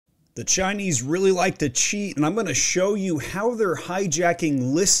The Chinese really like to cheat, and I'm going to show you how they're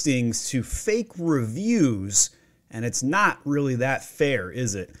hijacking listings to fake reviews, and it's not really that fair,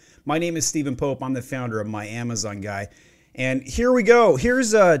 is it? My name is Stephen Pope. I'm the founder of My Amazon Guy, and here we go.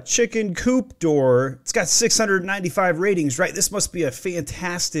 Here's a chicken coop door. It's got 695 ratings, right? This must be a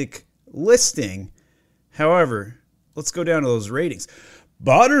fantastic listing. However, let's go down to those ratings.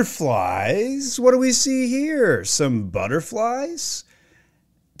 Butterflies? What do we see here? Some butterflies?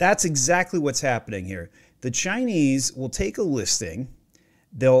 That's exactly what's happening here. The Chinese will take a listing,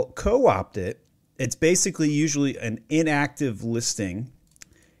 they'll co-opt it. It's basically usually an inactive listing,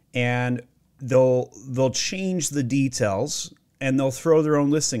 and they'll change the details and they'll throw their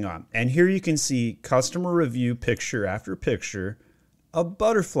own listing on. And here you can see customer review picture after picture of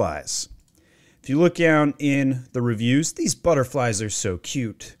butterflies. If you look down in the reviews, these butterflies are so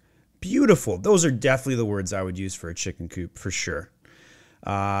cute. Beautiful. Those are definitely the words I would use for a chicken coop for sure.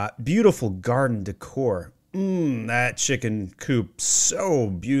 Beautiful garden decor. That chicken coop,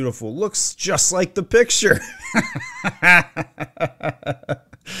 so beautiful. Looks just like the picture.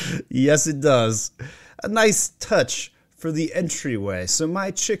 Yes, it does. A nice touch for the entryway so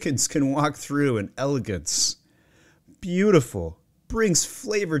my chickens can walk through in elegance. Beautiful. Brings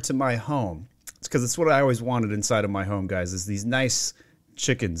flavor to my home. It's because it's what I always wanted inside of my home, guys, is these nice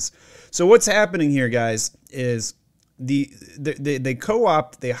chickens. So what's happening here, guys, is they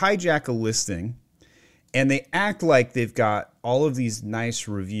co-opt, they hijack a listing, and they act like they've got all of these nice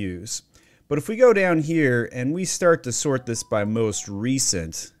reviews. But if we go down here and we start to sort this by most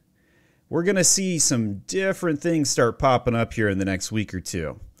recent, we're going to see some different things start popping up here in the next week or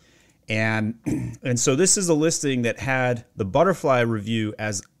two. And so this is a listing that had the butterfly review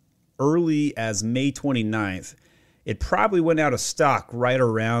as early as May 29th. It probably went out of stock right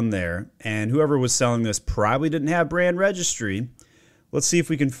around there, and whoever was selling this probably didn't have brand registry. Let's see if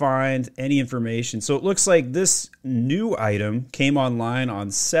we can find any information. So it looks like this new item came online on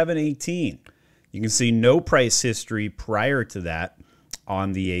 7/18. You can see no price history prior to that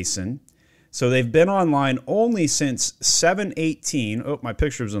on the ASIN. So they've been online only since 7/18. Oh, my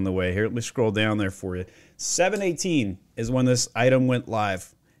picture's on the way here. Let me scroll down there for you. 7/18 is when this item went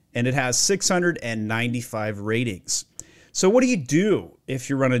live, and it has 695 ratings. So what do you do if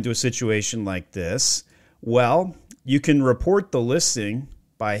you run into a situation like this? Well, you can report the listing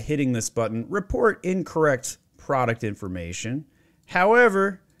by hitting this button, report incorrect product information.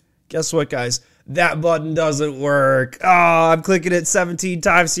 However, guess what, guys? That button doesn't work. Oh, I'm clicking it 17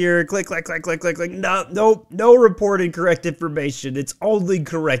 times here. Click, click, click, click, click, click. No report incorrect information. It's only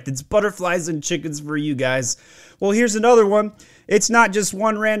correct. It's butterflies and chickens for you guys. Well, here's another one. It's not just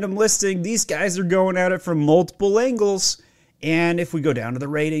one random listing. These guys are going at it from multiple angles. And if we go down to the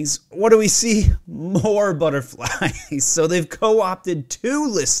ratings, what do we see? More butterflies. So they've co-opted two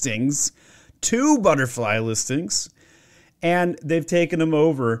listings, two butterfly listings, and they've taken them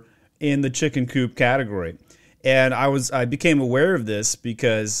over in the chicken coop category. And I became aware of this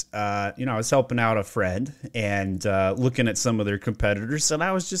because, I was helping out a friend and looking at some of their competitors. And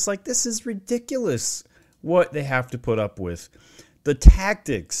I was just like, this is ridiculous what they have to put up with. The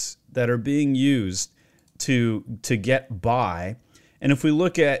tactics that are being used to get by. And if we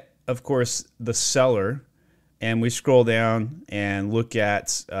look at, of course, the seller, and we scroll down and look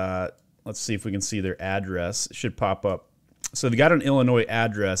at, let's see if we can see their address. It should pop up. So they got an Illinois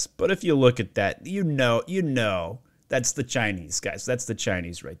address, but if you look at that, you know, that's the Chinese, guys. That's the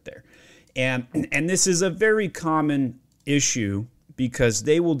Chinese right there. And this is a very common issue because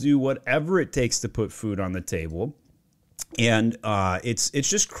they will do whatever it takes to put food on the table. And it's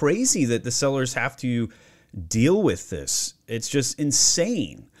just crazy that the sellers have to deal with this. It's just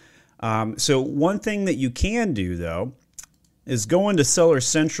insane. So one thing that you can do, though, is go into Seller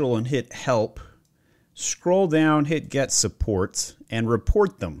Central and hit Help. Scroll down, hit Get Support, and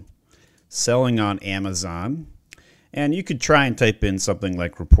report them. Selling on Amazon. And you could try and type in something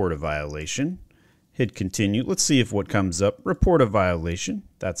like report a violation. Hit Continue. Let's see if what comes up. Report a violation.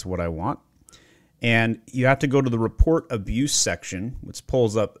 That's what I want. And you have to go to the Report Abuse section, which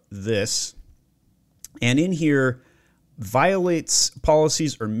pulls up this. And in here, violates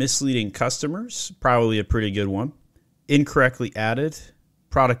policies or misleading customers. Probably a pretty good one. Incorrectly added.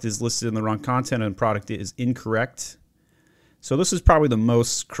 Product is listed in the wrong content and product is incorrect. So this is probably the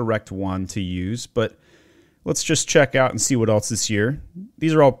most correct one to use, but let's just check out and see what else is here.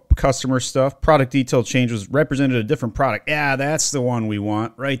 These are all customer stuff. Product detail change was represented a different product. Yeah, that's the one we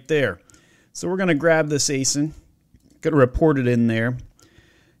want right there. So we're going to grab this ASIN, going to report it in there.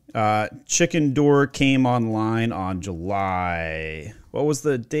 Chicken door came online on July. What was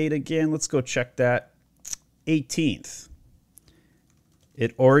the date again? Let's go check that. 18th.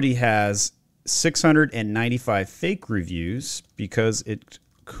 It already has 695 fake reviews because it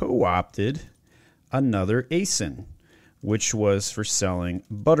co-opted another ASIN, which was for selling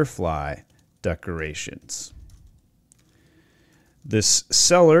butterfly decorations. This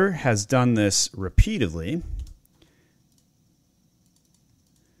seller has done this repeatedly.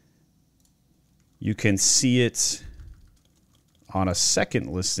 You can see it on a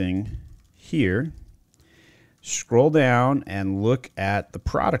second listing here. Scroll down and look at the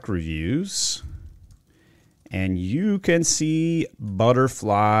product reviews, and you can see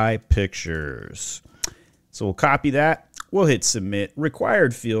butterfly pictures. So we'll copy that. We'll hit submit.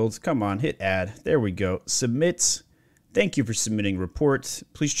 Required fields. Come on, hit add. There we go. Submit. Thank you for submitting report.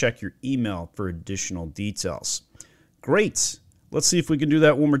 Please check your email for additional details. Great. Let's see if we can do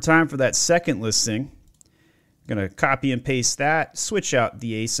that one more time for that second listing. I'm going to copy and paste that. Switch out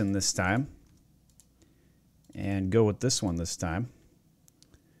the ASIN this time. And go with this one this time.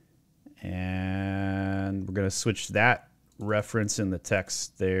 And we're going to switch that reference in the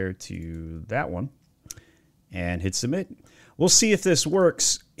text there to that one. And hit submit. We'll see if this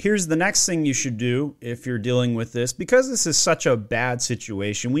works. Here's the next thing you should do if you're dealing with this. Because this is such a bad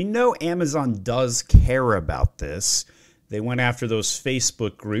situation, we know Amazon does care about this. They went after those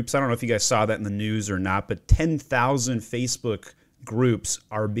Facebook groups. I don't know if you guys saw that in the news or not, but 10,000 Facebook groups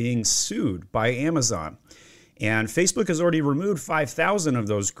are being sued by Amazon. And Facebook has already removed 5,000 of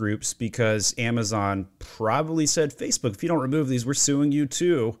those groups because Amazon probably said, Facebook, if you don't remove these, we're suing you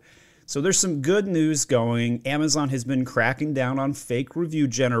too. So there's some good news going. Amazon has been cracking down on fake review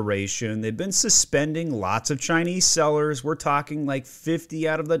generation. They've been suspending lots of Chinese sellers. We're talking like 50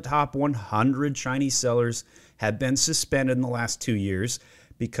 out of the top 100 Chinese sellers have been suspended in the last 2 years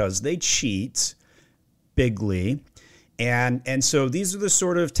because they cheat bigly. And so these are the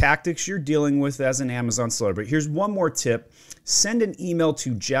sort of tactics you're dealing with as an Amazon seller. But here's one more tip. Send an email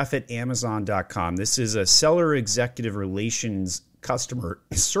to jeff@amazon.com. This is a seller executive relations customer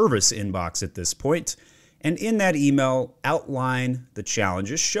service inbox at this point. And in that email, outline the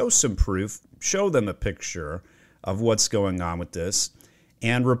challenges, show some proof, show them a picture of what's going on with this,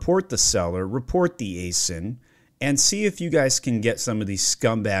 and report the seller, report the ASIN, and see if you guys can get some of these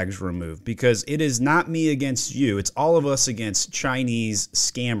scumbags removed, because it is not me against you. It's all of us against Chinese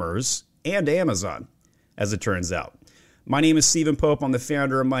scammers and Amazon, as it turns out. My name is Stephen Pope. I'm the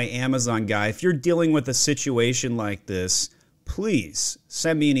founder of My Amazon Guy. If you're dealing with a situation like this, please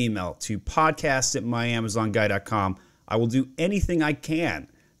send me an email to podcast@myamazonguy.com. I will do anything I can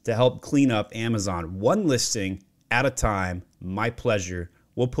to help clean up Amazon, one listing at a time. My pleasure.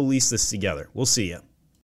 We'll police this together. We'll see you.